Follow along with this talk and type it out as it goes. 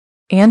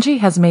Angie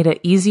has made it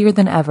easier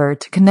than ever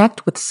to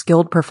connect with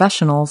skilled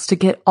professionals to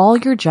get all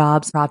your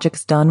jobs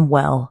projects done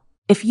well.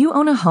 If you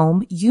own a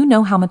home, you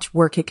know how much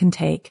work it can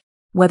take,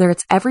 whether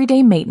it's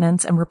everyday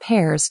maintenance and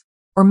repairs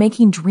or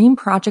making dream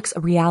projects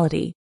a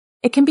reality.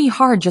 It can be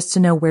hard just to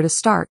know where to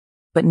start,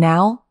 but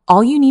now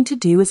all you need to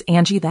do is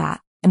Angie that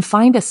and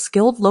find a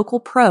skilled local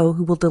pro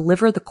who will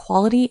deliver the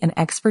quality and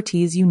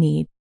expertise you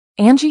need.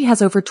 Angie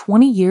has over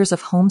 20 years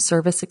of home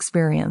service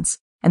experience,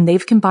 and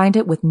they've combined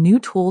it with new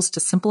tools to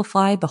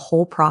simplify the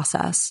whole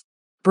process.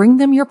 Bring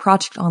them your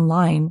project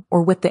online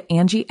or with the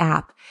Angie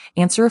app,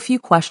 answer a few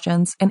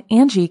questions, and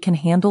Angie can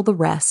handle the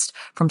rest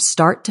from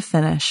start to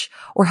finish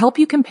or help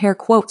you compare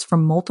quotes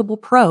from multiple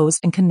pros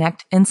and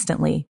connect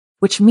instantly,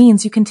 which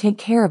means you can take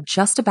care of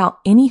just about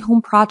any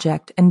home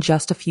project in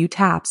just a few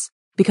taps.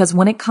 Because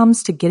when it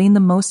comes to getting the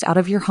most out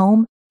of your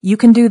home, you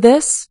can do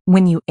this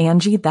when you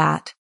Angie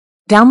that.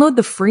 Download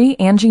the free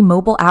Angie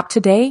mobile app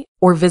today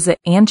or visit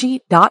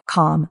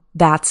Angie.com.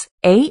 That's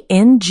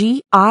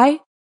ANGI.com.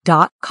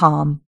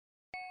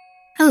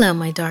 Hello,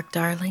 my dark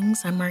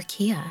darlings. I'm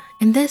Markia,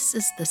 and this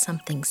is the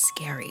Something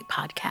Scary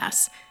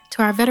podcast.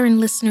 To our veteran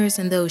listeners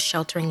and those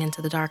sheltering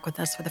into the dark with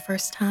us for the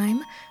first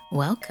time,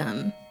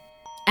 welcome.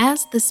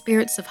 As the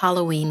spirits of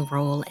Halloween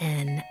roll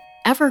in,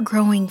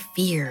 Evergrowing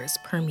fears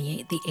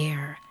permeate the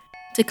air.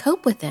 To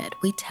cope with it,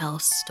 we tell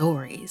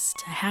stories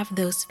to have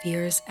those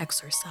fears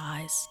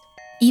exorcised.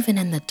 Even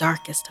in the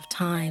darkest of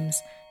times,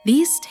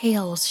 these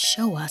tales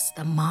show us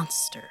the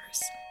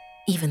monsters,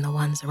 even the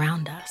ones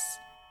around us.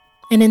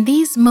 And in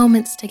these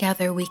moments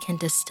together, we can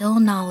distill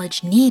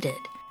knowledge needed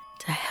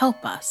to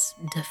help us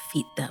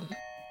defeat them.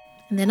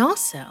 And then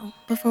also,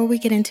 before we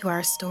get into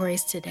our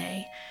stories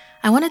today,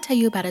 I want to tell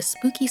you about a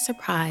spooky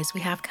surprise we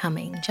have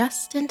coming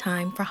just in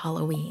time for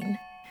Halloween.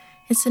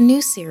 It's a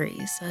new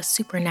series, a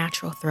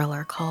supernatural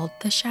thriller called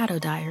The Shadow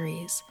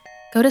Diaries.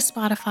 Go to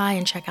Spotify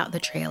and check out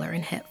the trailer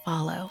and hit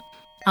follow.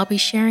 I'll be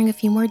sharing a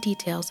few more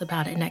details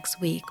about it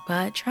next week,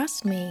 but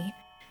trust me,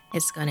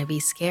 it's going to be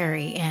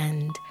scary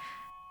and,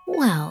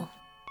 well,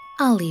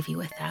 I'll leave you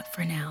with that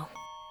for now.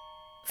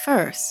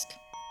 First,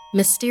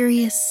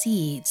 mysterious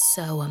seeds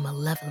sow a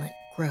malevolent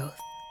growth.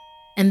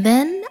 And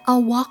then a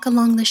walk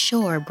along the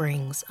shore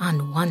brings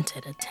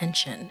unwanted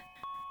attention,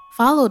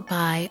 followed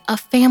by a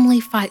family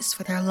fights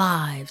for their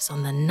lives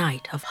on the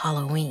night of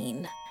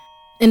Halloween.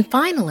 And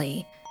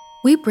finally,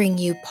 we bring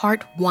you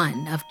part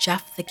 1 of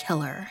Jeff the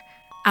Killer,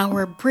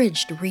 our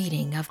abridged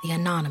reading of the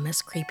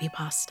anonymous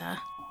creepypasta.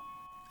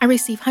 I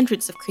receive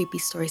hundreds of creepy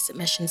story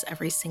submissions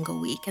every single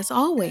week. As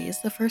always,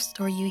 the first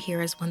story you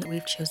hear is one that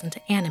we've chosen to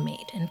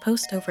animate and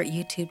post over at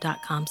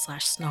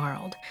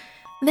youtube.com/snarled.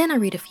 Then I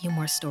read a few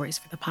more stories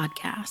for the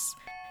podcast.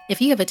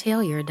 If you have a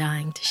tale you're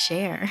dying to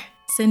share,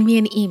 send me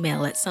an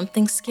email at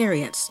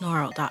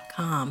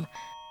somethingscary@snarl.com.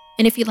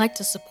 And if you'd like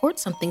to support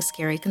Something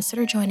Scary,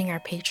 consider joining our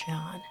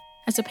Patreon.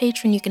 As a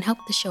patron, you can help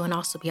the show and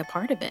also be a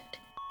part of it.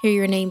 Hear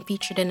your name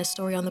featured in a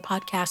story on the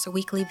podcast or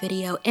weekly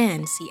video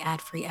and see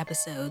ad-free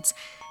episodes.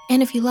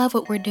 And if you love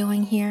what we're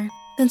doing here,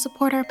 then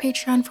support our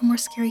Patreon for more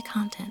scary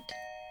content.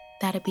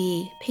 That'd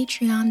be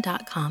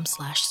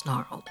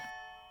patreon.com/snarled.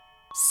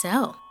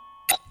 So,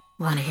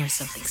 want to hear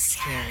something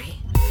scary?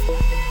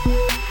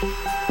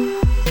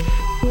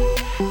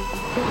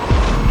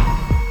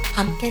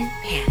 Pumpkin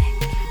Panic.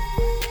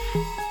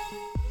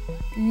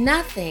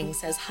 Nothing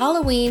says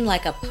Halloween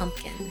like a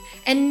pumpkin,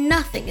 and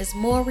nothing is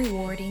more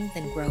rewarding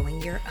than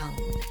growing your own.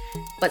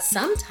 But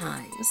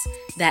sometimes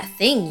that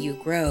thing you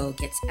grow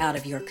gets out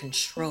of your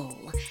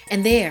control,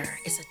 and there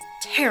is a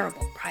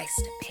terrible price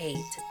to pay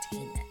to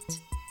tame it.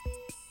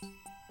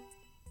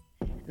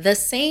 The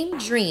same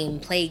dream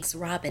plagues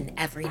Robin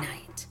every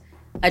night.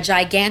 A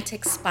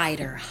gigantic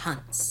spider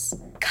hunts.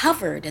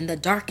 Covered in the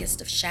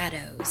darkest of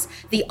shadows,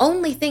 the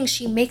only thing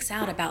she makes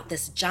out about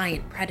this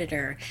giant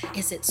predator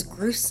is its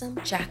gruesome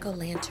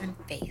jack-o'-lantern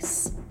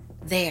face.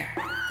 There,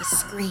 the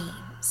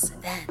screams,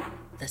 then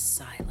the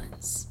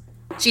silence.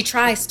 She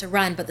tries to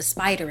run, but the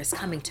spider is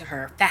coming to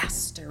her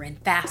faster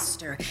and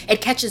faster.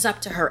 It catches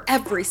up to her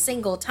every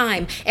single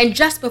time, and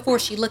just before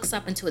she looks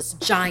up into its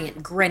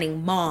giant,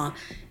 grinning maw,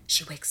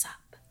 she wakes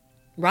up.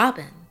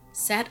 Robin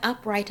sat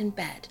upright in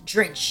bed,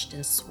 drenched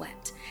in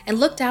sweat, and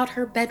looked out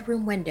her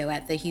bedroom window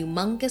at the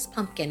humongous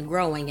pumpkin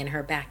growing in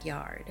her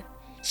backyard.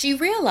 She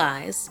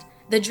realized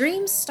the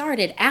dream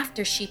started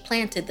after she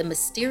planted the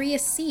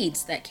mysterious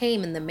seeds that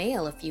came in the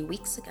mail a few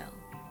weeks ago.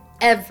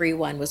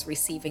 Everyone was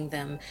receiving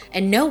them,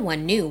 and no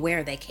one knew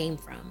where they came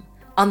from.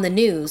 On the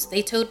news,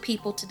 they told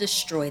people to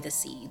destroy the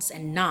seeds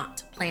and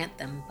not plant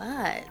them,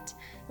 but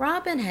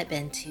Robin had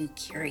been too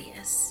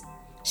curious.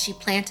 She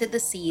planted the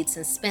seeds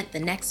and spent the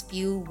next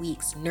few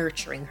weeks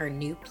nurturing her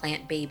new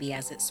plant baby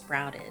as it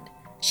sprouted.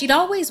 She'd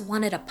always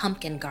wanted a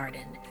pumpkin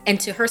garden, and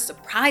to her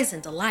surprise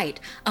and delight,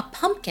 a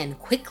pumpkin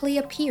quickly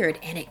appeared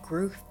and it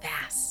grew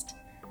fast.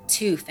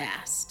 Too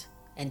fast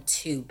and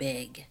too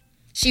big.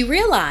 She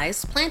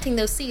realized planting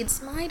those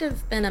seeds might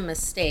have been a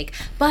mistake,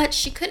 but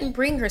she couldn't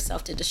bring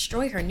herself to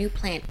destroy her new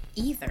plant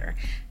either,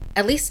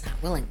 at least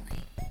not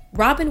willingly.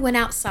 Robin went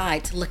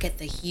outside to look at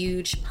the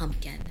huge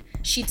pumpkin.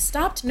 She'd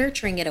stopped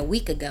nurturing it a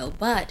week ago,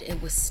 but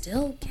it was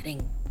still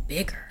getting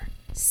bigger.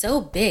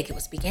 So big it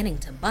was beginning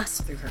to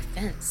bust through her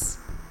fence.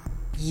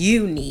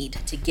 "You need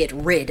to get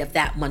rid of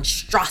that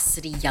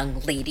monstrosity,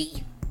 young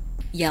lady,"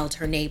 yelled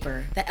her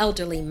neighbor, the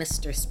elderly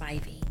Mr.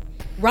 Spivey.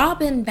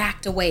 Robin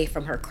backed away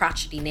from her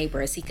crotchety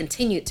neighbor as he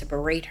continued to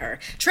berate her.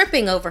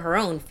 Tripping over her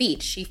own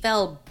feet, she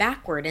fell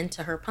backward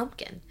into her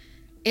pumpkin.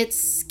 Its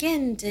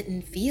skin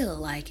didn't feel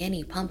like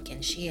any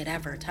pumpkin she had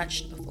ever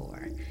touched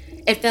before.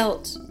 It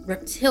felt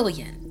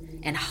reptilian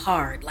and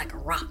hard like a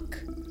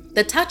rock.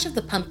 The touch of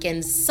the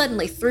pumpkin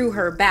suddenly threw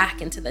her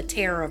back into the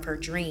terror of her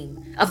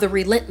dream, of the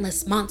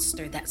relentless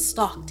monster that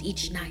stalked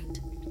each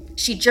night.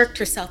 She jerked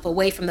herself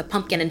away from the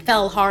pumpkin and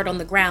fell hard on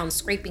the ground,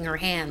 scraping her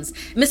hands.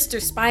 Mr.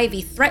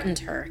 Spivey threatened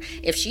her.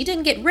 If she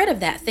didn't get rid of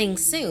that thing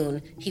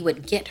soon, he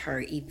would get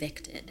her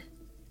evicted.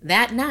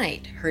 That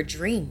night, her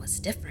dream was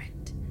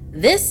different.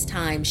 This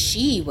time,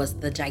 she was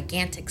the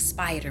gigantic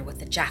spider with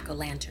the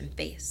jack-o'-lantern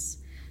face,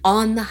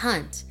 on the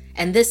hunt,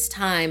 and this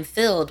time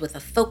filled with a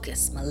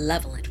focused,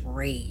 malevolent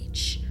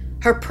rage.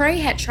 Her prey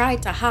had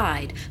tried to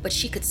hide, but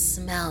she could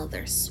smell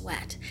their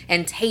sweat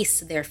and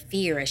taste their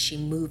fear as she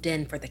moved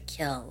in for the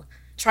kill.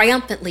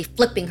 Triumphantly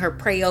flipping her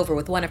prey over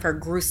with one of her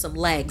gruesome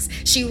legs,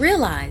 she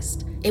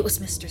realized it was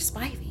Mr.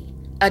 Spivey.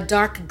 A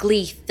dark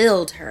glee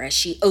filled her as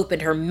she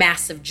opened her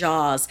massive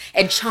jaws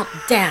and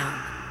chomped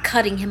down,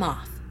 cutting him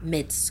off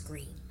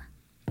mid-scream.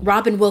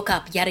 Robin woke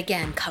up yet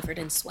again covered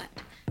in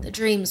sweat. The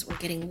dreams were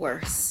getting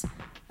worse.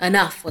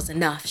 Enough was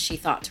enough, she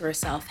thought to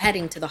herself,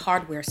 heading to the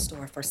hardware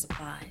store for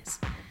supplies.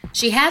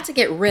 She had to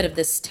get rid of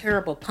this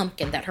terrible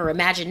pumpkin that her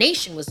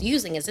imagination was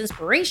using as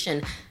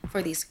inspiration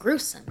for these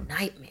gruesome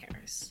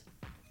nightmares.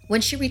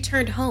 When she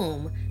returned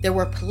home, there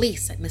were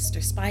police at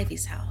Mr.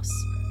 Spivey's house.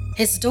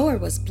 His door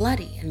was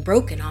bloody and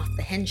broken off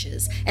the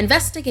hinges.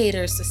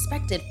 Investigators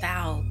suspected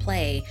foul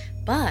play,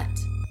 but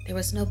there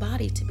was no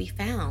body to be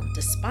found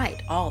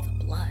despite all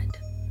the blood.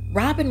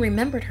 Robin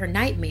remembered her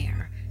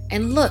nightmare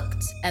and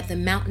looked at the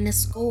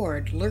mountainous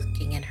gourd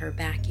lurking in her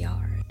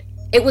backyard.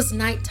 It was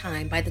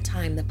nighttime by the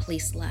time the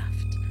police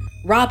left.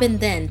 Robin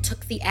then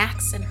took the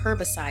axe and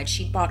herbicide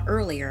she'd bought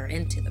earlier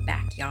into the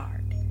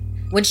backyard.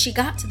 When she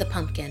got to the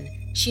pumpkin,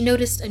 she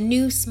noticed a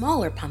new,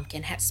 smaller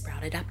pumpkin had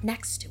sprouted up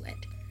next to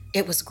it.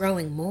 It was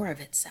growing more of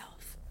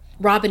itself.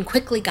 Robin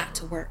quickly got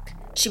to work.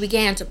 She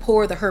began to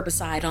pour the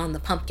herbicide on the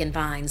pumpkin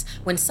vines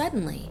when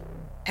suddenly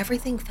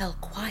everything fell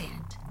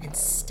quiet and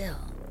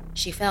still.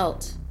 She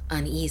felt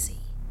uneasy.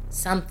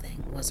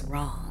 Something was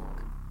wrong.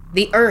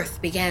 The earth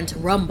began to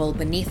rumble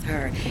beneath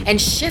her and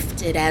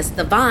shifted as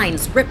the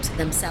vines ripped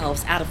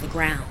themselves out of the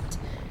ground.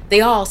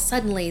 They all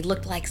suddenly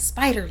looked like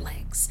spider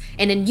legs,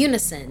 and in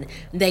unison,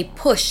 they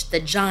pushed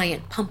the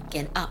giant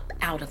pumpkin up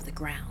out of the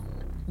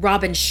ground.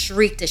 Robin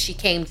shrieked as she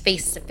came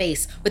face to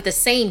face with the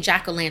same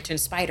jack-o'-lantern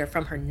spider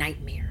from her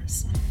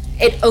nightmares.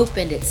 It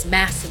opened its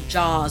massive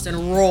jaws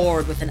and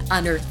roared with an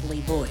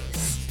unearthly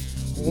voice.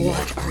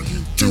 "What are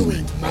you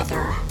doing,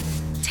 Mother?"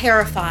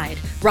 Terrified,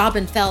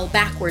 Robin fell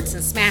backwards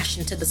and smashed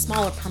into the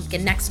smaller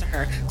pumpkin next to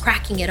her,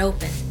 cracking it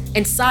open.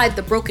 Inside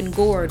the broken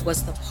gourd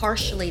was the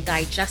partially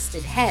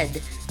digested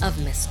head of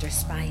Mr.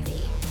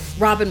 Spivey.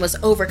 Robin was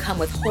overcome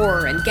with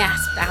horror and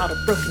gasped out a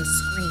broken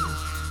scream.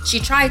 She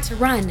tried to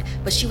run,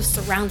 but she was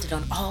surrounded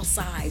on all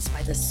sides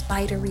by the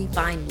spidery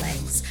vine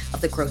legs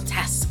of the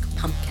grotesque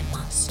pumpkin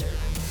monster.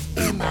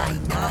 "Am I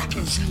not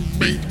as you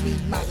made me,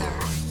 Mother?"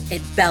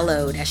 It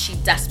bellowed as she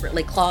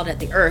desperately clawed at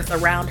the earth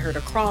around her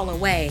to crawl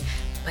away.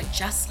 But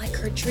just like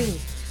her dream,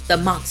 the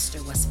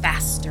monster was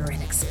faster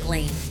and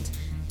exclaimed,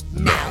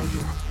 "Now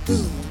you're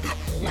food,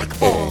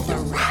 like all the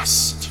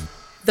rest."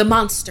 The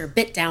monster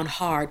bit down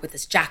hard with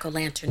its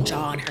jack-o'-lantern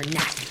jaw on her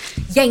neck,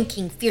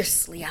 yanking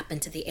fiercely up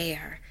into the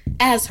air.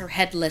 As her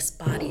headless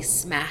body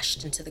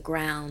smashed into the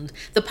ground,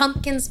 the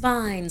pumpkin's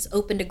vines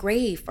opened a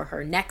grave for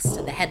her next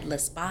to the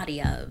headless body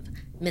of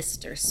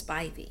Mr.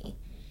 Spivey.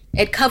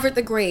 It covered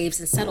the graves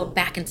and settled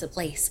back into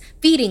place,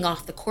 feeding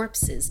off the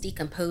corpses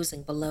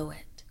decomposing below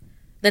it.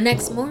 The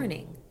next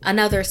morning,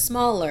 another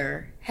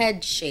smaller,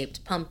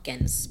 head-shaped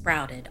pumpkin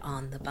sprouted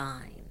on the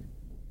vine.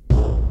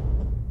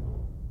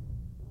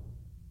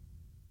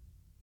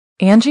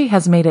 Angie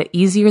has made it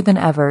easier than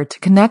ever to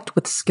connect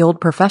with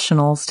skilled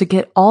professionals to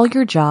get all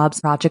your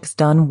jobs projects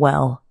done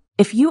well.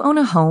 If you own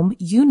a home,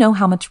 you know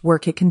how much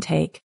work it can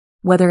take,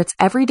 whether it's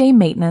everyday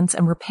maintenance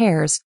and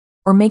repairs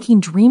or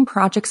making dream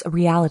projects a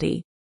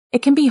reality.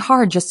 It can be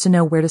hard just to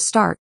know where to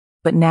start,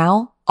 but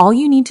now all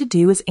you need to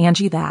do is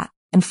Angie that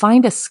and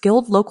find a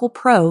skilled local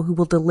pro who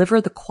will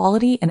deliver the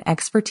quality and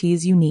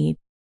expertise you need.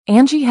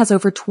 Angie has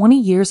over 20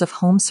 years of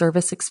home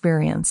service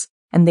experience,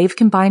 and they've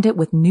combined it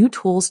with new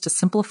tools to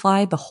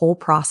simplify the whole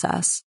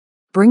process.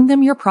 Bring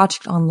them your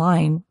project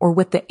online or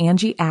with the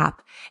Angie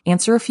app,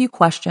 answer a few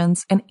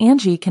questions, and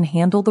Angie can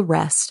handle the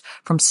rest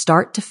from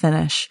start to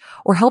finish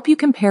or help you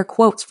compare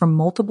quotes from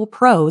multiple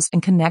pros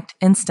and connect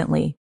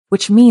instantly,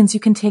 which means you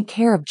can take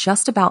care of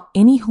just about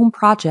any home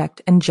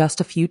project in just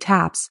a few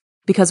taps.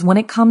 Because when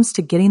it comes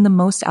to getting the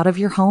most out of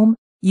your home,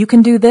 you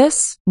can do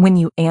this when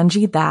you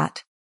Angie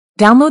that.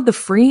 Download the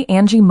free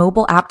Angie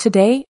mobile app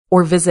today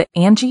or visit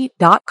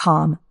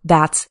Angie.com.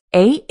 That's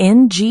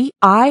ANGI.com.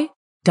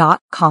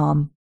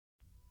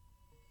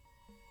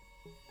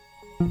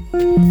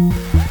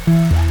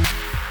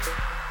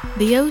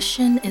 The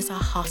ocean is a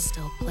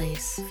hostile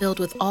place filled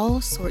with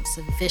all sorts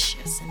of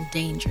vicious and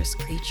dangerous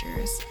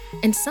creatures.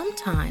 And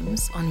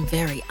sometimes, on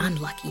very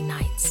unlucky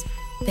nights,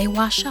 they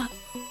wash up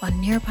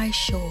on nearby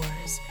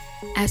shores,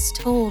 as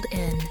told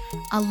in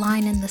A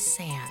Line in the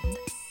Sand,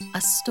 a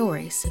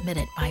story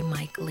submitted by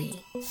Mike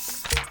Lee.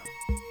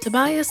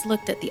 Tobias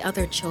looked at the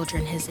other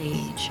children his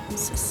age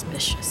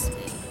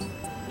suspiciously.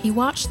 He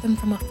watched them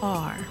from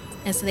afar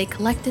as they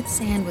collected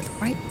sand with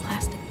bright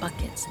plastic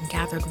buckets and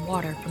gathered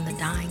water from the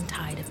dying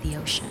tide of the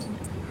ocean.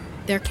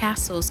 Their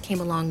castles came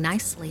along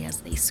nicely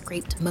as they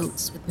scraped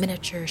moats with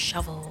miniature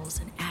shovels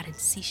and added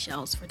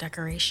seashells for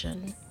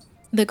decoration.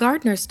 The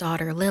gardener's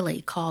daughter,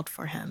 Lily, called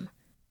for him.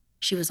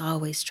 She was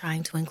always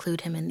trying to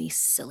include him in these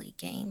silly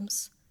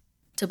games.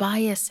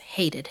 Tobias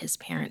hated his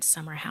parents'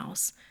 summer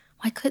house.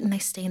 Why couldn't they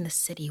stay in the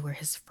city where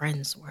his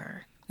friends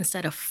were,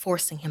 instead of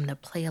forcing him to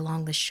play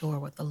along the shore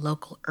with the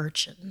local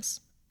urchins?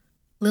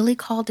 Lily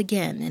called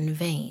again in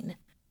vain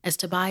as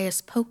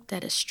Tobias poked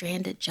at a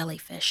stranded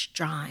jellyfish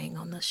drying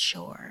on the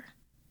shore.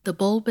 The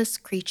bulbous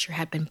creature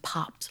had been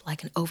popped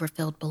like an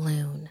overfilled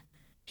balloon.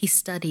 He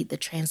studied the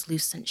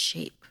translucent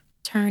shape,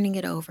 turning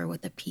it over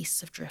with a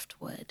piece of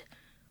driftwood.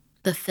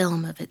 The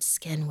film of its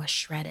skin was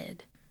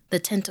shredded, the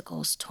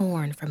tentacles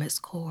torn from its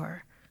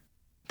core.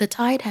 The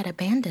tide had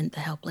abandoned the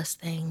helpless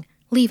thing,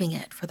 leaving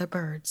it for the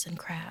birds and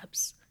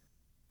crabs.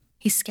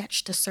 He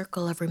sketched a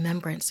circle of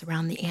remembrance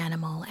around the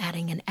animal,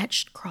 adding an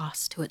etched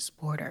cross to its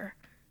border.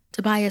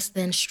 Tobias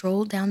then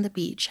strolled down the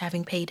beach,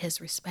 having paid his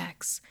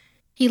respects.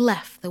 He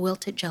left the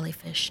wilted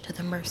jellyfish to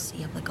the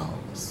mercy of the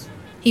gulls.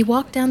 He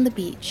walked down the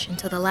beach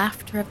until the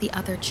laughter of the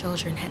other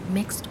children had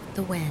mixed with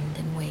the wind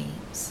and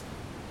waves.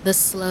 The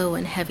slow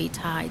and heavy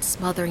tide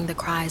smothering the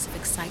cries of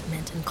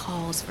excitement and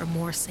calls for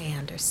more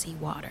sand or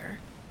seawater.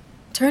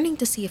 Turning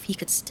to see if he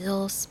could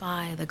still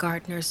spy the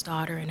gardener's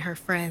daughter and her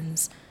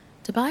friends,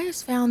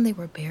 Tobias found they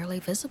were barely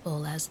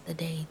visible as the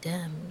day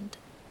dimmed.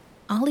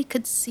 All he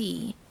could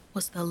see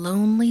was the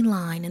lonely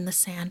line in the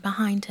sand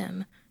behind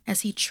him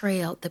as he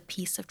trailed the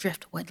piece of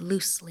driftwood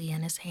loosely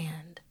in his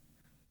hand.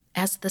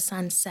 As the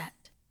sun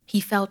set,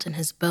 he felt in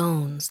his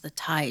bones the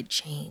tide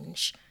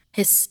change,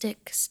 his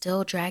stick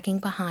still dragging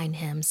behind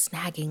him,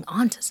 snagging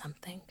onto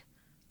something.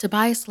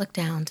 Tobias looked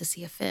down to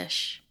see a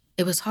fish.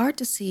 It was hard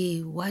to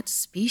see what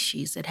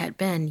species it had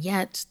been,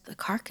 yet the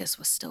carcass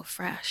was still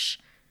fresh,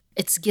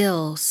 its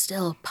gills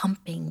still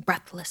pumping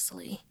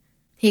breathlessly.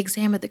 He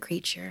examined the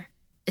creature,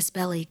 its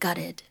belly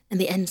gutted and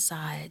the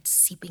insides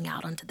seeping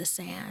out onto the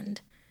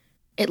sand.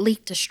 It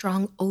leaked a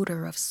strong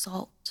odor of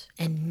salt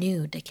and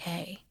new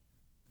decay.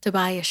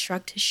 Tobias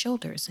shrugged his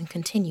shoulders and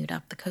continued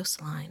up the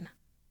coastline.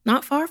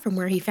 Not far from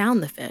where he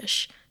found the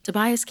fish,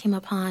 Tobias came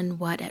upon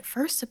what at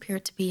first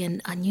appeared to be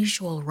an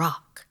unusual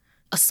rock,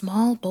 a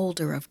small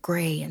boulder of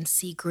gray and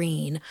sea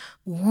green,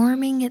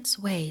 worming its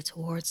way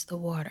towards the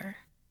water.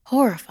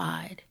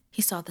 Horrified,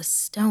 he saw the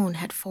stone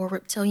had 4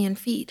 reptilian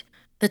feet,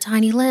 the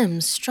tiny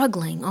limbs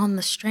struggling on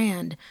the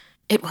strand.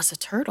 It was a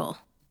turtle,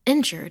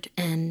 injured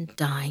and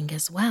dying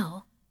as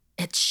well.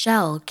 Its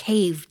shell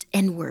caved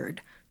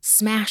inward,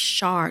 smashed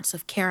shards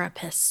of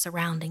carapace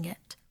surrounding it.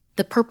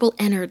 The purple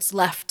innards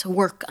left to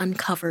work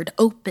uncovered,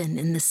 open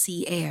in the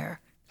sea air.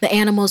 The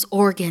animal's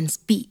organs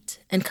beat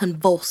and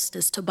convulsed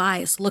as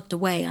Tobias looked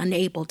away,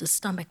 unable to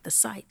stomach the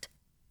sight.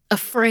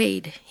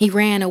 Afraid, he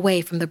ran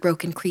away from the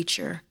broken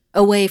creature,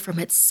 away from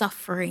its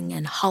suffering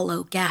and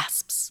hollow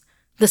gasps.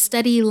 The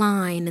steady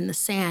line in the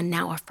sand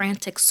now a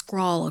frantic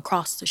scrawl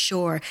across the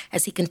shore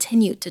as he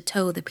continued to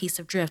tow the piece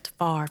of drift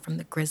far from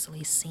the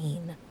grisly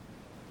scene.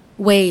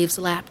 Waves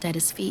lapped at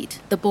his feet.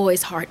 The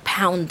boy's heart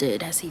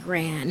pounded as he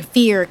ran,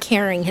 fear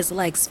carrying his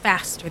legs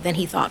faster than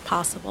he thought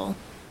possible.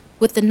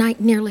 With the night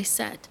nearly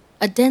set,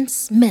 a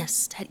dense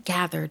mist had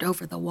gathered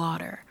over the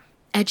water.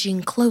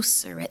 Edging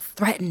closer, it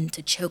threatened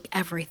to choke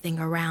everything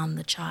around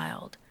the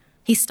child.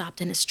 He stopped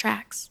in his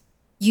tracks.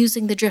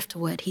 Using the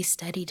driftwood, he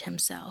steadied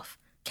himself,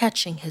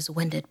 catching his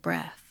winded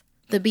breath.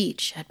 The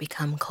beach had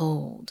become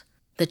cold,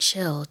 the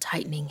chill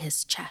tightening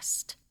his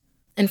chest.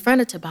 In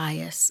front of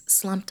Tobias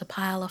slumped a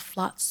pile of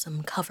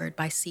flotsam covered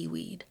by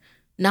seaweed.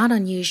 Not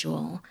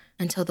unusual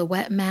until the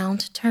wet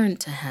mound turned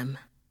to him.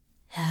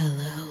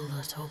 "Hello,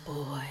 little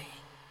boy,"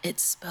 it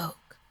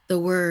spoke, the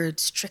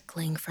words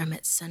trickling from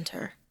its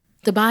center.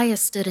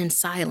 Tobias stood in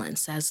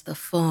silence as the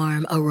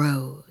form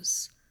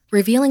arose,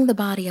 revealing the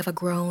body of a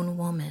grown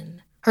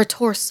woman, her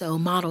torso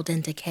mottled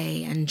in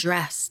decay and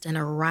dressed in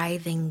a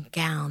writhing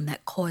gown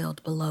that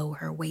coiled below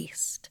her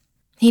waist.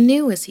 He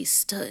knew as he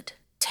stood,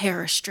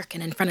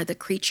 terror-stricken in front of the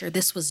creature,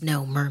 this was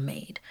no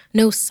mermaid,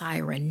 no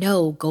siren,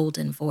 no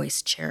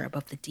golden-voiced cherub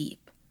of the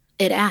deep.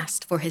 It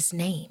asked for his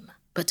name,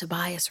 but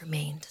Tobias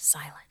remained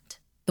silent.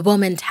 The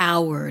woman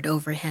towered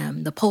over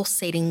him, the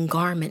pulsating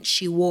garment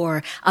she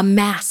wore, a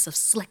mass of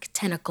slick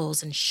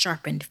tentacles and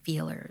sharpened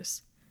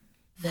feelers.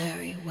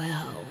 "Very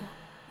well.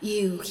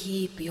 You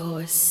keep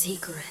your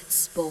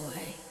secrets,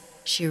 boy,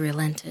 she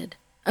relented,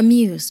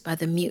 amused by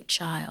the mute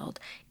child,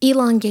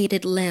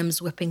 elongated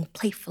limbs whipping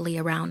playfully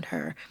around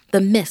her, the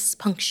mist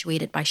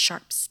punctuated by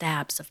sharp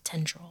stabs of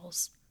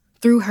tendrils.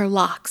 Through her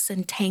locks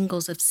and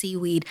tangles of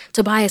seaweed,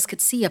 Tobias could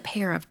see a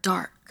pair of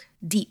dark,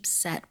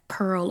 deep-set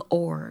pearl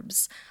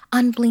orbs,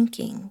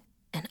 unblinking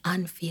and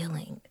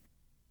unfeeling,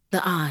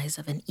 the eyes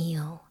of an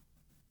eel.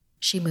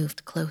 She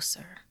moved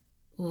closer.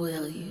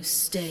 Will you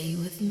stay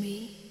with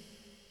me?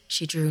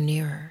 She drew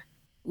nearer.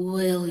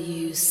 Will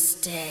you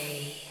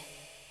stay?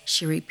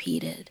 She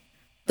repeated,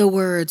 the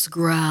words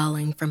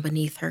growling from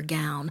beneath her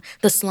gown,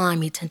 the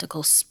slimy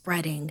tentacles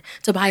spreading.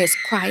 Tobias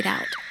cried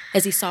out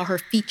as he saw her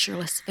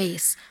featureless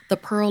face, the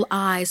pearl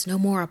eyes no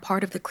more a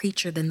part of the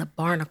creature than the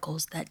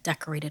barnacles that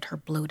decorated her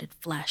bloated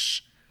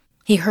flesh.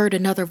 He heard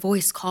another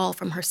voice call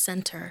from her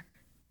center.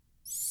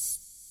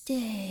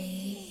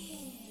 Stay,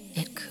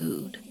 it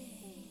cooed.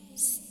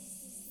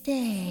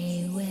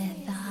 Stay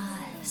with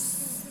us.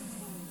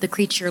 The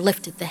creature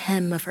lifted the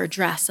hem of her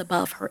dress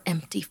above her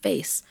empty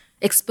face,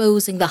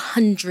 exposing the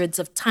hundreds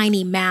of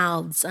tiny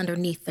mouths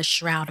underneath the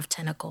shroud of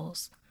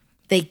tentacles.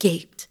 They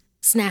gaped,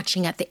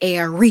 snatching at the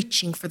air,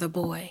 reaching for the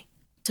boy.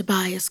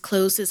 Tobias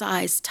closed his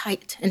eyes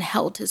tight and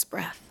held his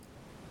breath.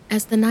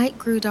 As the night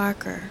grew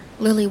darker,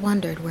 Lily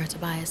wondered where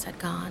Tobias had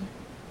gone.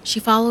 She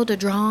followed a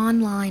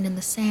drawn line in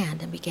the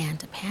sand and began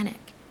to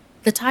panic.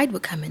 The tide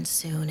would come in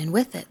soon, and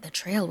with it, the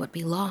trail would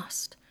be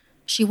lost.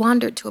 She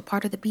wandered to a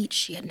part of the beach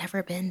she had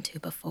never been to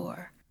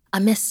before. A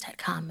mist had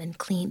come and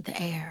cleaned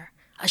the air,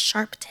 a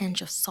sharp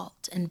tinge of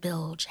salt and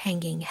bilge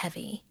hanging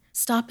heavy.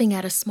 Stopping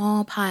at a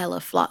small pile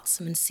of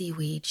flotsam and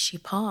seaweed, she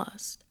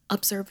paused,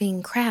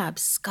 observing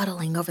crabs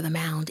scuttling over the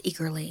mound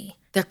eagerly,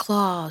 their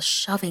claws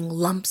shoving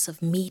lumps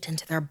of meat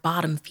into their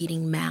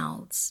bottom-feeding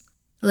mouths.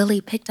 Lily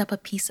picked up a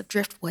piece of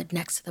driftwood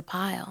next to the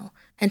pile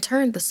and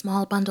turned the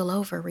small bundle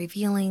over,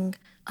 revealing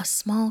a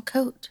small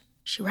coat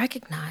she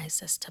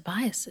recognized as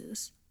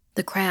Tobias's.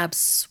 The crabs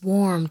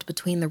swarmed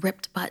between the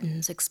ripped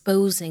buttons,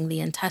 exposing the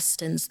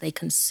intestines they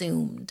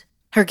consumed.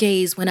 Her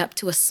gaze went up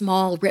to a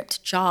small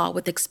ripped jaw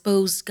with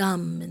exposed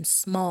gum and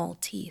small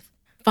teeth.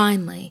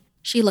 Finally,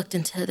 she looked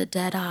into the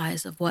dead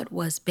eyes of what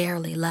was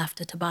barely left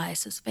of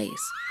Tobias's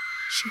face.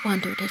 She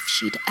wondered if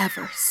she'd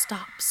ever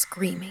stop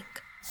screaming.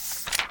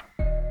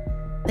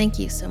 Thank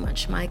you so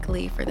much, Mike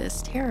Lee, for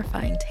this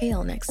terrifying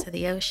tale next to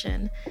the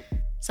ocean.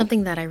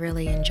 Something that I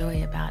really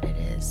enjoy about it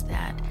is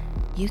that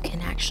you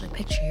can actually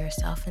picture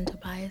yourself in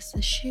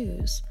Tobias's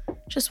shoes,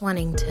 just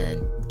wanting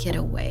to get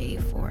away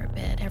for a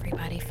bit.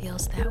 Everybody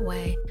feels that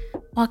way.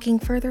 Walking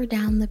further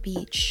down the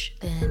beach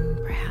than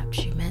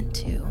perhaps you meant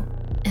to,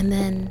 and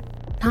then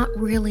not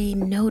really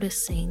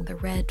noticing the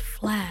red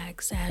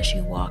flags as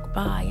you walk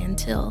by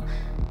until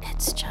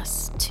it's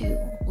just too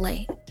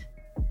late.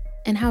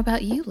 And how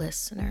about you,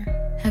 listener?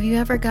 Have you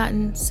ever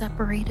gotten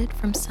separated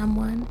from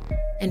someone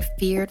and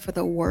feared for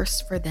the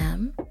worst for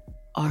them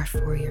or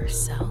for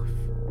yourself?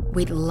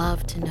 We'd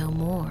love to know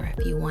more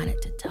if you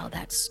wanted to tell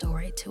that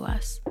story to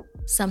us.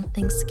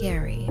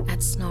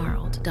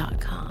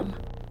 somethingscary@snarled.com.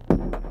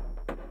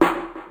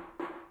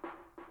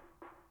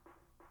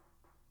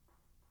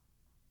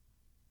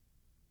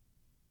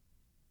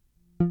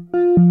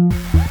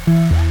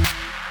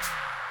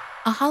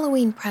 A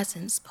Halloween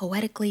presence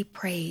poetically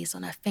preys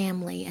on a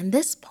family in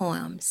this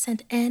poem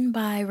sent in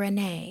by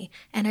Renee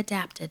and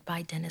adapted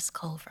by Dennis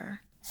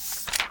Culver.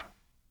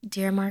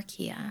 Dear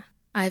Markia,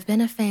 I've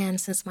been a fan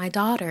since my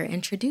daughter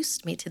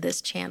introduced me to this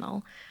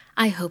channel.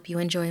 I hope you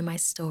enjoy my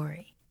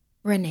story.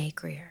 Renee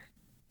Greer.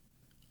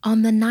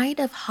 On the night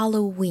of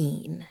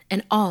Halloween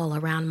and all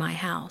around my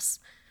house,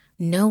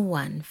 no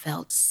one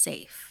felt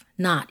safe,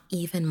 not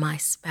even my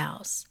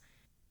spouse.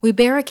 We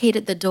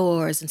barricaded the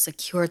doors and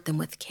secured them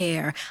with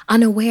care,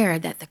 unaware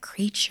that the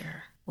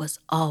creature was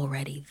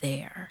already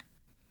there.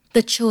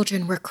 The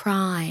children were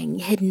crying,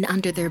 hidden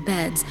under their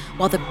beds,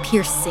 while the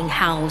piercing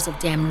howls of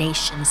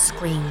damnation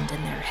screamed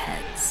in their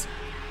heads.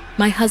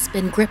 My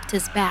husband gripped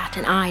his bat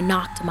and I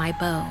knocked my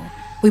bow.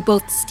 We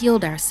both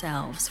steeled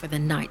ourselves for the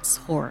night's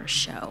horror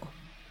show.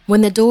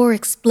 When the door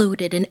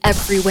exploded and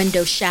every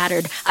window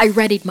shattered, I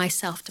readied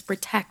myself to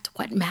protect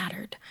what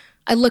mattered.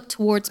 I looked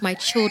towards my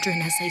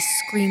children as they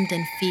screamed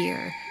in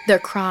fear. Their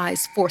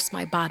cries forced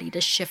my body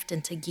to shift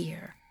into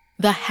gear.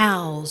 The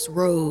howls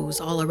rose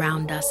all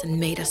around us and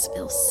made us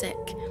feel sick.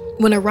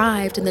 When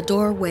arrived in the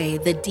doorway,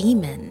 the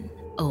demon,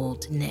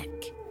 Old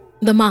Nick.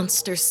 The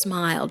monster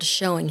smiled,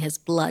 showing his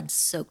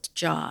blood-soaked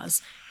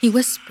jaws. He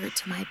whispered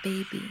to my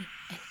baby,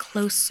 and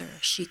closer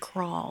she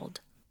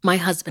crawled. My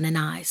husband and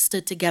I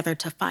stood together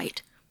to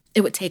fight.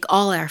 It would take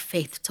all our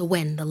faith to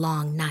win the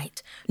long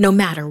night. No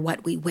matter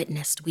what we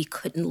witnessed, we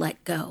couldn't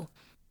let go,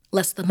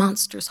 lest the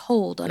monster's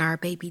hold on our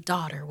baby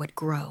daughter would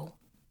grow.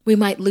 We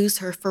might lose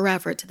her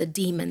forever to the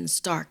demon's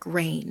dark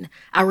reign,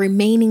 our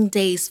remaining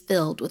days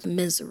filled with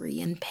misery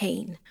and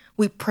pain.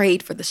 We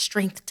prayed for the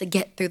strength to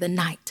get through the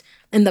night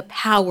and the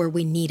power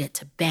we needed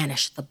to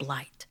banish the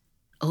blight.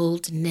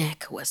 Old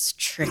Nick was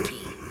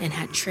tricky and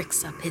had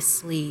tricks up his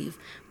sleeve,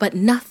 but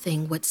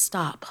nothing would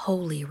stop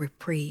holy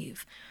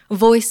reprieve.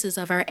 Voices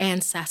of our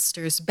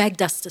ancestors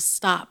begged us to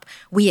stop.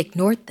 We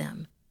ignored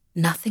them,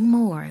 nothing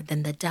more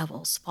than the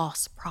devil's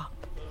false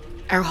prop.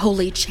 Our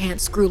holy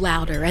chants grew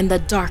louder, and the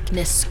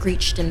darkness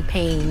screeched in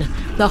pain.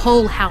 The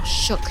whole house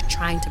shook,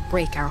 trying to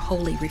break our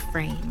holy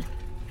refrain.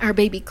 Our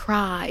baby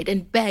cried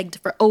and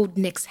begged for Old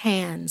Nick's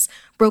hands.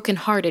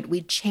 Broken-hearted,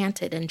 we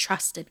chanted and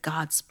trusted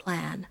God's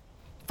plan.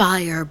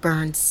 Fire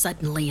burned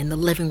suddenly in the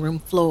living room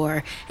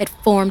floor. It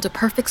formed a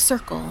perfect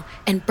circle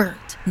and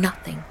burnt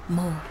nothing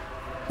more.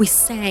 We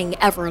sang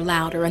ever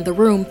louder, and the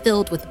room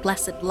filled with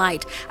blessed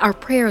light. Our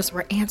prayers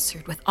were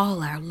answered with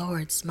all our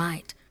Lord's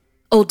might.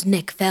 Old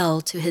Nick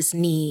fell to his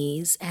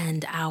knees,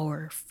 and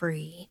our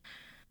free.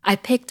 I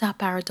picked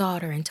up our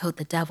daughter and told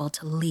the devil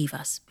to leave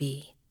us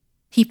be.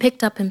 He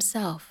picked up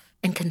himself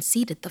and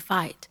conceded the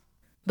fight,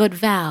 but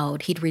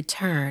vowed he'd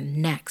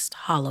return next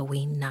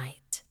Halloween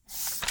night.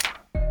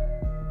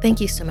 Thank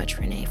you so much,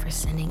 Renee, for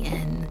sending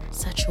in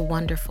such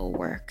wonderful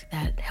work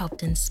that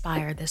helped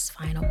inspire this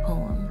final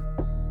poem.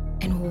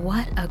 And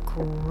what a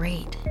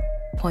great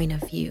point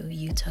of view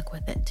you took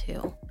with it,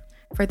 too.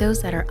 For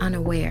those that are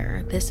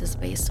unaware, this is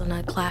based on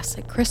a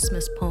classic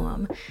Christmas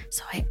poem,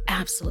 so I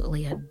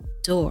absolutely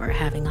adore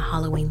having a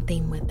Halloween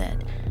theme with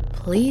it.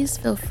 Please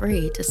feel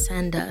free to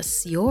send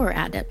us your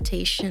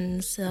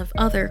adaptations of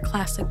other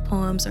classic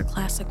poems or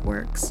classic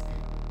works.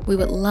 We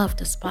would love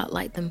to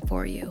spotlight them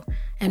for you.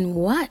 And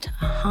what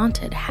a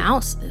haunted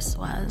house this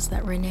was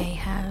that Renee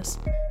has.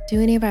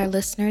 Do any of our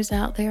listeners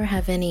out there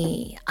have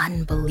any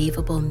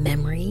unbelievable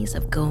memories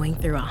of going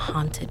through a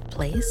haunted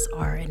place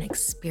or an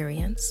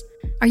experience?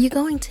 Are you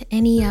going to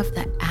any of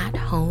the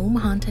at-home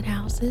haunted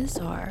houses,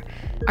 or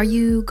are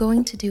you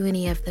going to do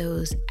any of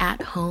those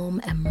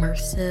at-home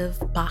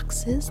immersive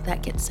boxes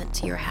that get sent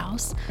to your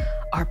house,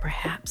 or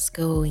perhaps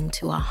going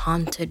to a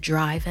haunted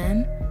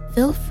drive-in?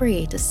 Feel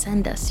free to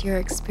send us your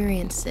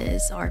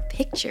experiences or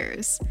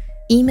pictures.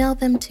 Email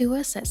them to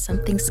us at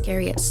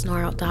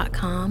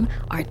somethingscary@snarled.com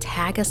or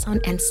tag us on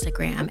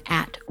Instagram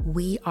at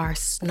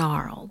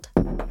wearesnarled.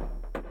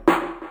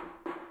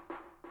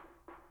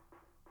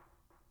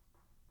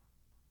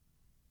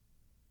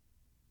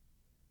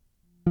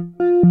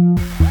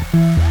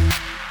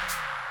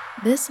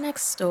 This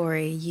next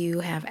story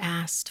you have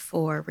asked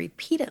for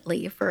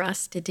repeatedly for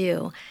us to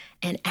do,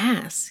 and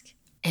ask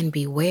and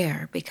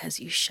beware because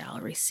you shall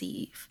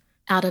receive.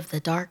 Out of the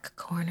dark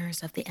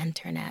corners of the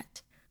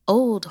internet,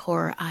 old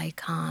horror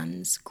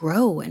icons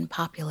grow in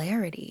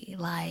popularity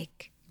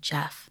like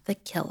Jeff the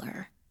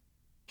Killer.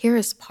 Here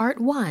is part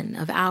 1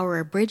 of our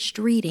abridged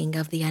reading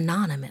of the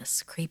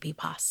anonymous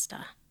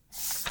creepypasta.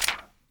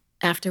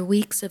 After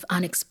weeks of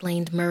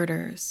unexplained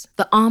murders,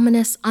 the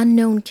ominous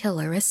unknown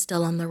killer is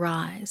still on the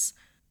rise.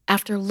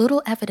 After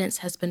little evidence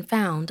has been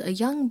found, a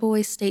young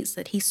boy states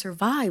that he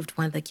survived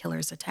one of the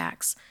killer's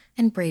attacks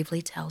and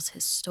bravely tells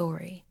his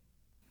story.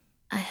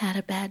 "I had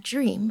a bad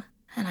dream,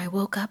 and I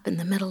woke up in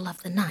the middle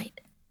of the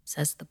night,"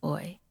 says the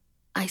boy.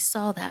 "I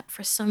saw that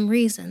for some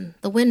reason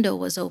the window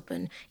was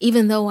open,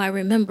 even though I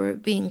remember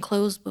it being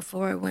closed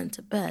before I went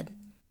to bed.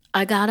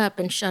 I got up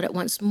and shut it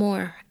once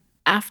more.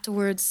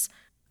 Afterwards,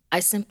 I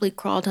simply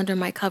crawled under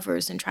my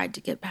covers and tried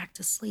to get back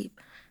to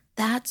sleep.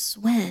 That's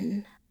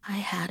when I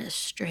had a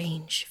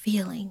strange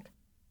feeling,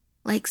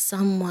 like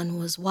someone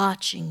was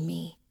watching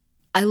me.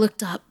 I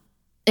looked up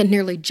and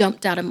nearly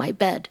jumped out of my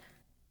bed.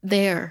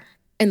 There,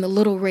 in the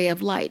little ray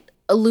of light,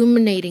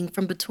 illuminating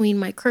from between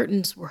my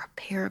curtains, were a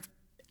pair of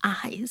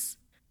eyes.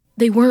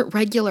 They weren't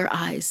regular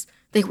eyes.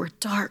 They were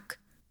dark,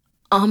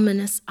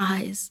 ominous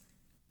eyes.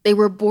 They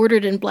were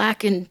bordered in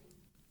black and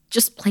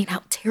just plain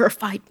out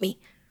terrified me.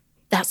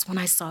 That's when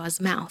I saw his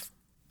mouth,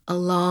 a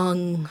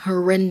long,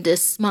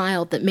 horrendous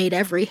smile that made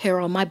every hair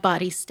on my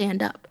body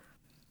stand up.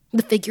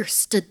 The figure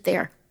stood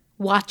there,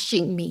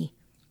 watching me.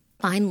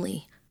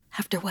 Finally,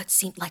 after what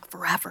seemed like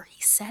forever,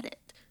 he said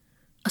it.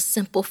 A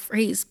simple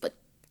phrase, but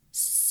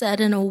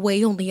said in a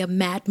way only a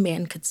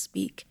madman could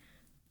speak.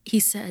 He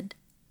said,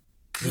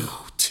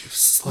 "Go to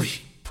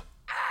sleep."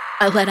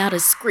 I let out a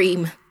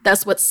scream.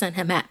 That's what sent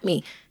him at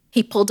me.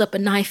 He pulled up a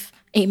knife,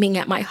 aiming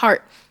at my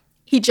heart.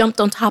 He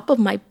jumped on top of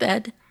my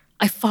bed.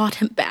 I fought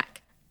him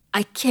back.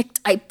 I kicked,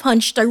 I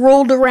punched, I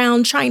rolled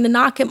around trying to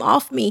knock him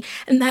off me,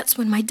 and that's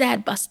when my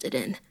dad busted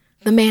in.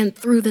 The man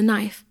threw the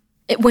knife.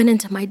 It went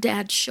into my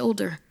dad's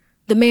shoulder.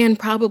 The man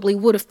probably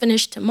would have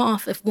finished him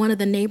off if one of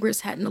the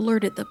neighbors hadn't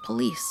alerted the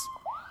police.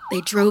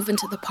 They drove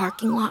into the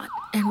parking lot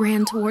and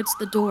ran towards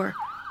the door.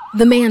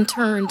 The man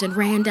turned and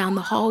ran down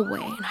the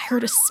hallway, and I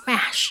heard a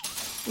smash,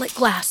 like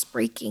glass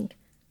breaking.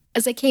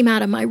 As I came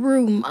out of my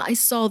room, I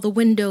saw the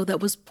window that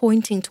was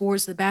pointing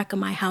towards the back of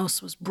my house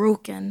was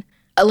broken.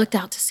 I looked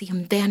out to see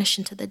him vanish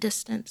into the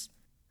distance.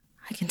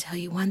 I can tell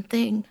you one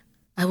thing.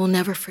 I will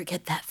never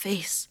forget that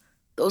face,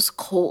 those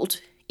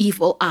cold,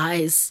 evil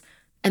eyes,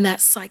 and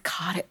that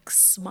psychotic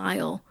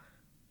smile.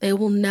 They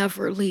will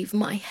never leave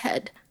my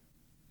head.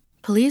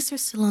 Police are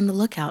still on the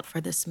lookout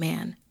for this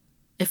man.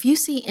 If you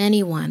see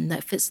anyone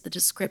that fits the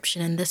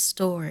description in this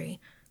story,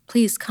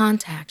 Please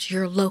contact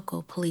your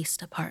local police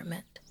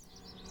department.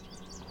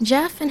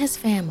 Jeff and his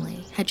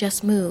family had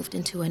just moved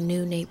into a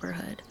new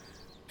neighborhood.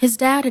 His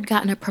dad had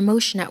gotten a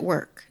promotion at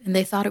work, and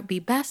they thought it would be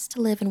best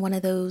to live in one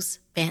of those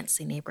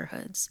fancy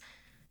neighborhoods.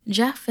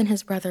 Jeff and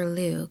his brother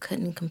Lou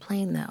couldn't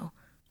complain, though.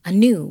 A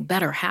new,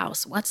 better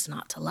house, what's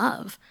not to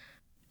love?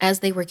 As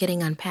they were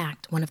getting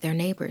unpacked, one of their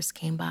neighbors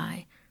came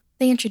by.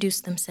 They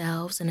introduced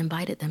themselves and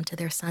invited them to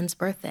their son's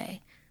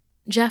birthday.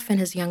 Jeff and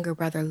his younger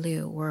brother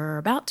Lou were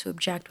about to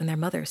object when their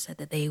mother said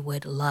that they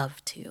would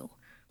love to.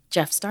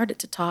 Jeff started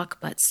to talk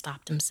but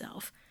stopped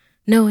himself,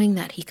 knowing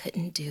that he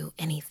couldn't do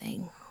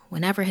anything.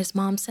 Whenever his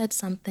mom said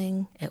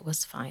something, it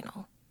was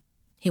final.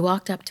 He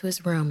walked up to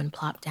his room and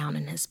plopped down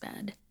in his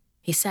bed.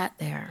 He sat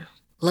there,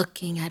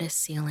 looking at his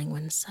ceiling,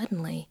 when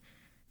suddenly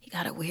he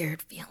got a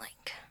weird feeling.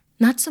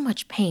 Not so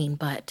much pain,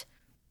 but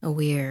a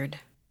weird,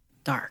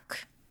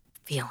 dark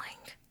feeling.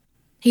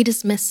 He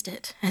dismissed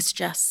it as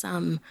just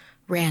some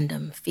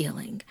random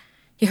feeling.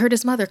 He heard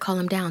his mother call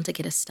him down to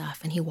get his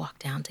stuff, and he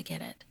walked down to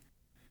get it.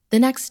 The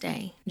next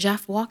day,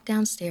 Jeff walked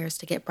downstairs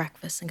to get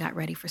breakfast and got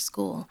ready for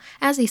school.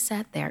 As he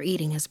sat there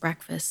eating his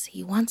breakfast,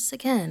 he once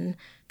again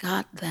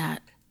got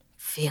that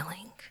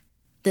feeling.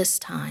 This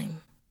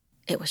time,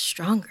 it was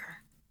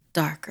stronger,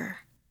 darker.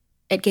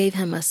 It gave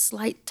him a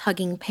slight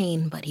tugging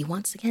pain, but he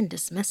once again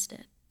dismissed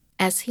it.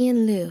 As he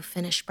and Lou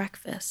finished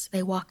breakfast,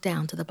 they walked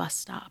down to the bus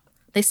stop.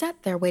 They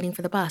sat there waiting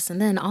for the bus, and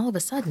then all of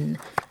a sudden,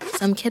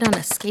 some kid on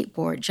a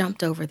skateboard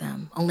jumped over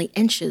them, only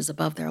inches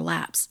above their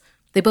laps.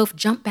 They both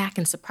jumped back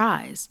in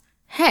surprise.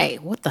 "Hey,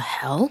 what the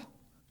hell?"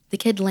 The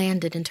kid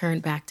landed and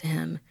turned back to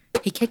him.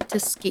 He kicked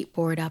his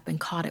skateboard up and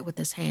caught it with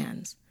his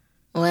hands.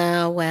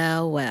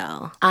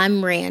 Well,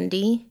 I'm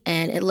Randy,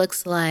 and it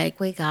looks like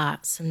we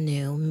got some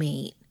new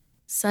meat."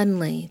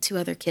 Suddenly, two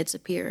other kids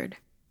appeared.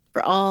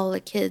 "For all the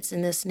kids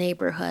in this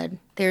neighborhood,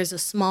 there's a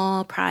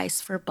small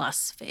price for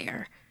bus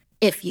fare,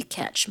 if you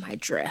catch my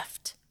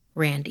drift,"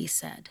 Randy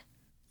said.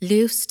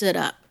 Lou stood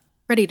up,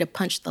 ready to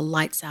punch the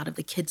lights out of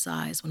the kid's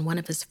eyes when one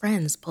of his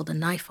friends pulled a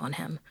knife on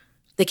him.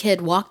 The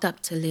kid walked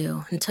up to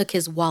Lou and took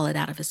his wallet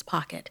out of his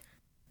pocket.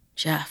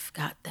 Jeff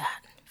got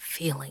that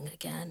feeling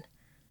again.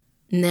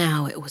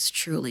 Now it was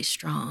truly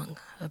strong,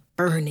 a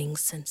burning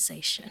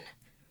sensation.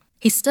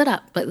 He stood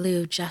up, but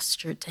Lou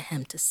gestured to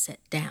him to sit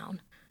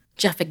down.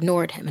 Jeff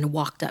ignored him and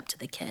walked up to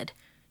the kid.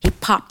 He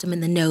popped him in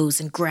the nose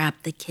and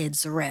grabbed the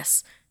kid's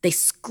wrists. They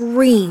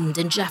screamed,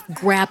 and Jeff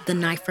grabbed the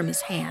knife from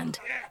his hand.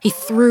 He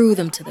threw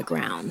them to the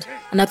ground.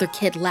 Another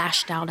kid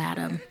lashed out at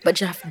him, but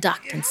Jeff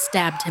ducked and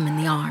stabbed him in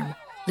the arm.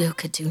 Lou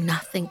could do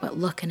nothing but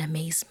look in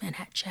amazement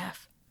at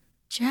Jeff.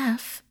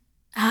 "Jeff,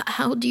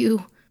 how'd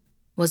you,"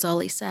 was all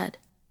he said.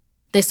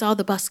 They saw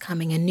the bus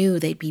coming and knew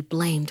they'd be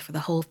blamed for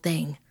the whole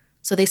thing.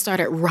 So they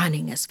started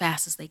running as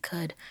fast as they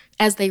could.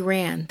 As they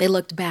ran, they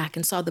looked back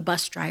and saw the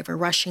bus driver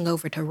rushing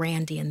over to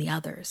Randy and the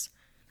others.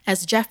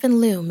 As Jeff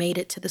and Lou made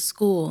it to the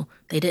school,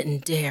 they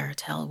didn't dare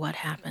tell what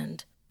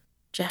happened.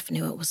 Jeff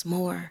knew it was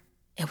more.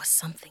 It was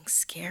something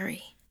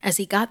scary. As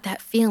he got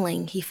that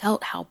feeling, he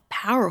felt how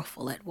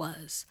powerful it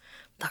was.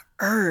 The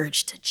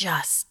urge to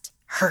just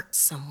hurt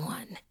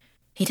someone.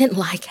 He didn't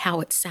like how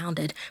it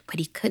sounded, but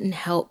he couldn't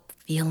help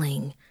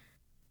feeling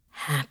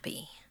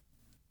happy.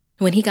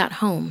 When he got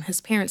home,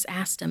 his parents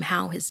asked him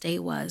how his day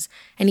was,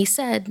 and he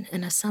said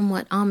in a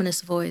somewhat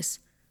ominous voice,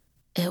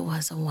 "It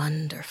was a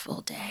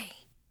wonderful day."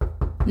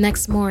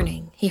 Next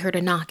morning, he heard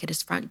a knock at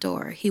his front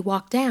door. He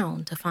walked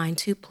down to find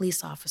two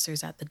police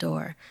officers at the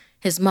door,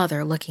 his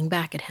mother looking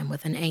back at him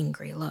with an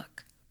angry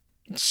look.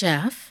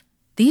 "Jeff,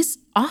 these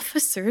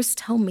officers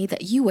tell me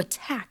that you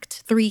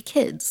attacked 3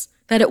 kids,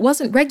 that it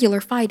wasn't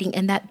regular fighting,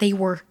 and that they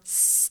were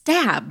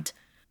stabbed.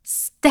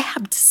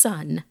 Stabbed,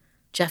 son."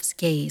 Jeff's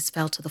gaze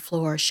fell to the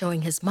floor,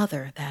 showing his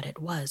mother that it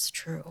was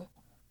true.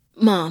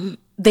 "Mom,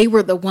 they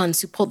were the ones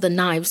who pulled the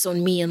knives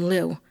on me and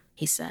Lou,"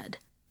 he said.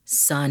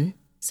 "Son,"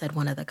 said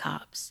one of the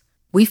cops,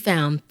 "we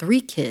found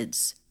 3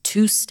 kids,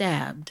 2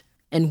 stabbed,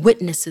 and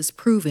witnesses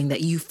proving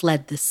that you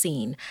fled the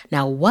scene.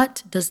 Now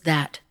what does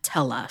that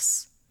tell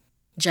us?"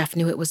 Jeff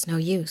knew it was no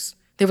use.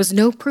 There was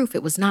no proof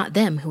it was not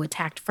them who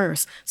attacked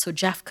first, so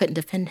Jeff couldn't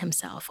defend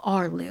himself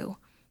or Lou.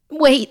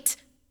 "Wait,"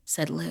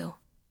 said Lou.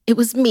 "It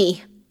was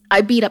me.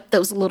 I beat up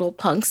those little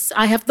punks.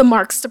 I have the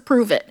marks to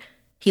prove it."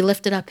 He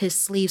lifted up his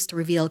sleeves to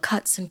reveal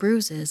cuts and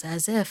bruises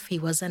as if he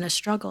was in a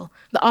struggle.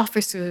 The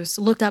officers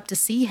looked up to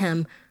see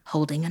him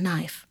holding a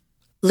knife.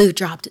 Lou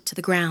dropped it to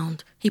the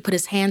ground. He put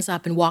his hands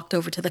up and walked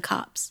over to the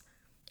cops.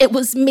 "It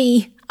was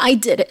me. I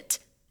did it."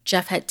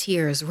 Jeff had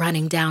tears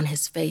running down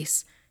his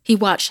face. He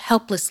watched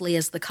helplessly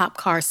as the cop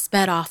car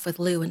sped off with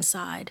Lou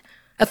inside.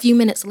 A few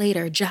minutes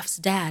later, Jeff's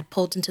dad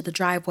pulled into the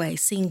driveway,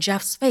 seeing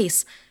Jeff's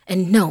face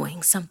and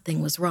knowing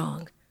something was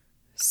wrong.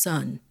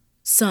 Son,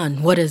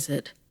 what is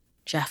it?"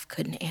 Jeff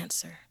couldn't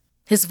answer.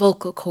 His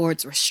vocal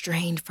cords were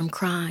strained from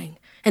crying.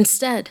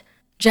 Instead,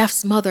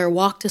 Jeff's mother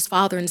walked his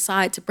father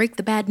inside to break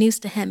the bad news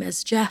to him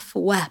as Jeff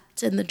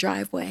wept in the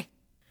driveway.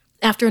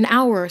 After an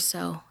hour or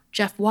so,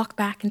 Jeff walked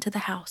back into the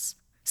house,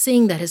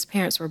 seeing that his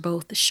parents were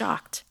both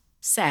shocked,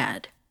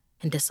 sad,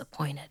 and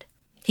disappointed.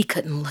 He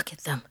couldn't look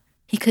at them.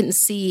 He couldn't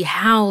see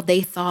how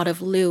they thought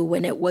of Lou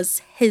when it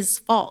was his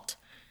fault.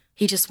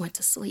 He just went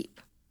to sleep,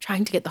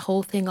 trying to get the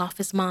whole thing off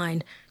his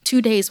mind.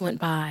 2 days went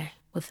by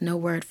with no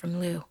word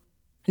from Lou,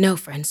 no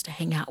friends to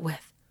hang out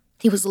with.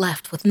 He was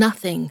left with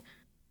nothing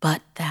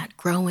but that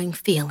growing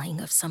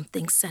feeling of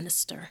something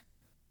sinister.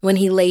 When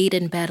he laid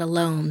in bed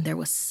alone, there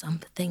was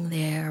something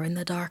there in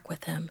the dark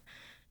with him.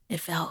 It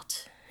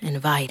felt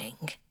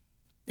inviting.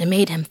 It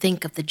made him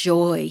think of the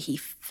joy he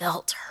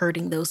felt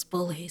hurting those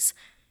bullies.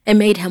 It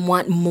made him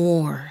want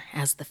more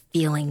as the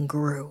feeling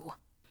grew.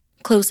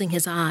 Closing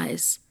his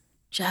eyes,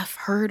 Jeff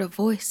heard a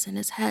voice in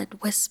his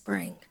head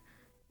whispering,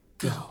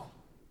 Go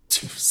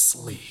to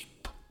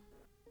sleep.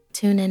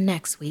 Tune in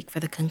next week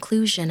for the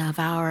conclusion of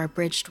our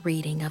abridged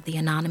reading of the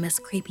anonymous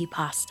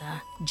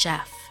creepypasta,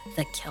 Jeff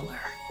the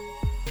Killer.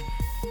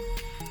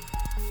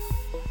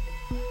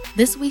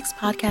 This week's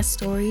podcast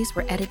stories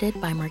were edited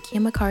by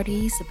Markia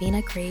McCarty,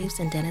 Sabina Graves,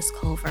 and Dennis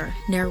Culver.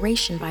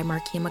 Narration by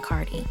Markia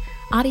McCarty.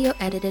 Audio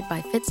edited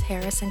by Fitz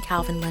Harris and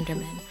Calvin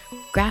Linderman.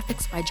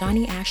 Graphics by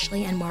Johnny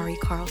Ashley and Maury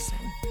Carlson.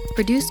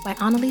 Produced by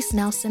Annalise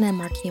Nelson and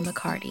Markia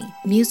McCarty.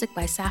 Music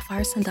by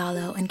Sapphire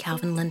Sandalo and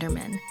Calvin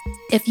Linderman.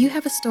 If you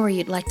have a story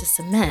you'd like to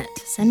submit,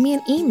 send me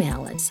an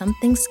email at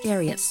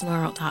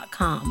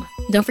somethingscary@snarled.com.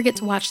 Don't forget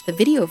to watch the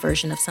video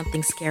version of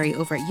Something Scary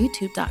over at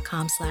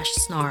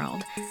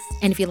youtube.com/snarled.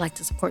 And if you'd like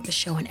to support the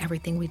show and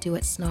everything we do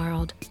at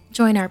Snarled,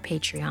 join our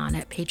Patreon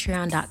at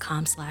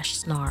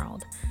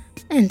patreon.com/snarled.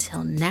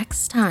 Until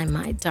next time,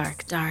 my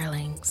dark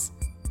darlings,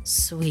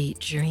 sweet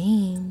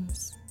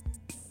dreams.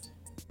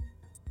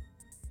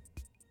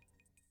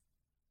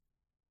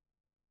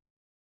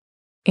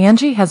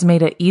 Angie has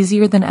made it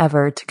easier than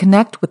ever to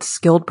connect with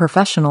skilled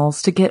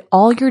professionals to get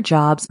all your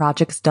jobs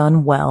projects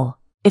done well.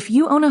 If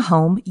you own a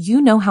home,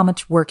 you know how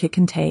much work it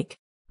can take,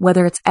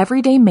 whether it's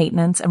everyday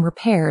maintenance and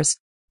repairs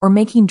or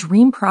making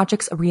dream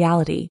projects a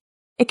reality.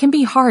 It can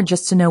be hard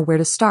just to know where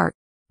to start,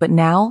 but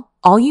now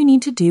all you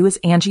need to do is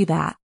Angie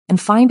that and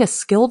find a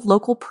skilled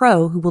local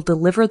pro who will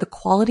deliver the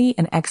quality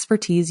and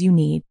expertise you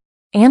need.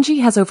 Angie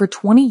has over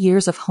 20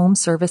 years of home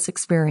service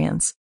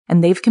experience,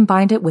 and they've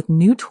combined it with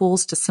new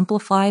tools to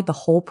simplify the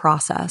whole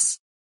process.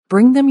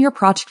 Bring them your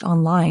project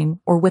online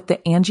or with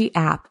the Angie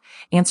app,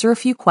 answer a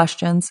few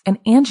questions, and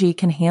Angie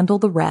can handle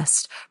the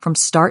rest from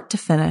start to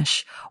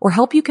finish, or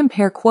help you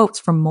compare quotes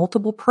from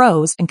multiple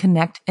pros and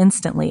connect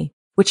instantly,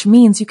 which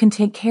means you can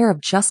take care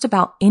of just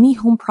about any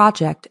home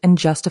project in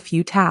just a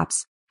few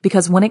taps.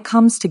 Because when it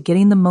comes to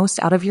getting the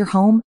most out of your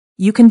home,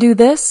 you can do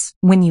this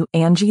when you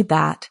Angie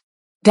that.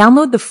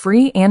 Download the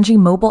free Angie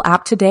mobile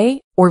app today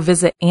or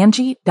visit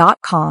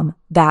Angie.com.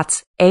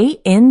 That's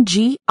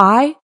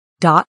ANGI.com.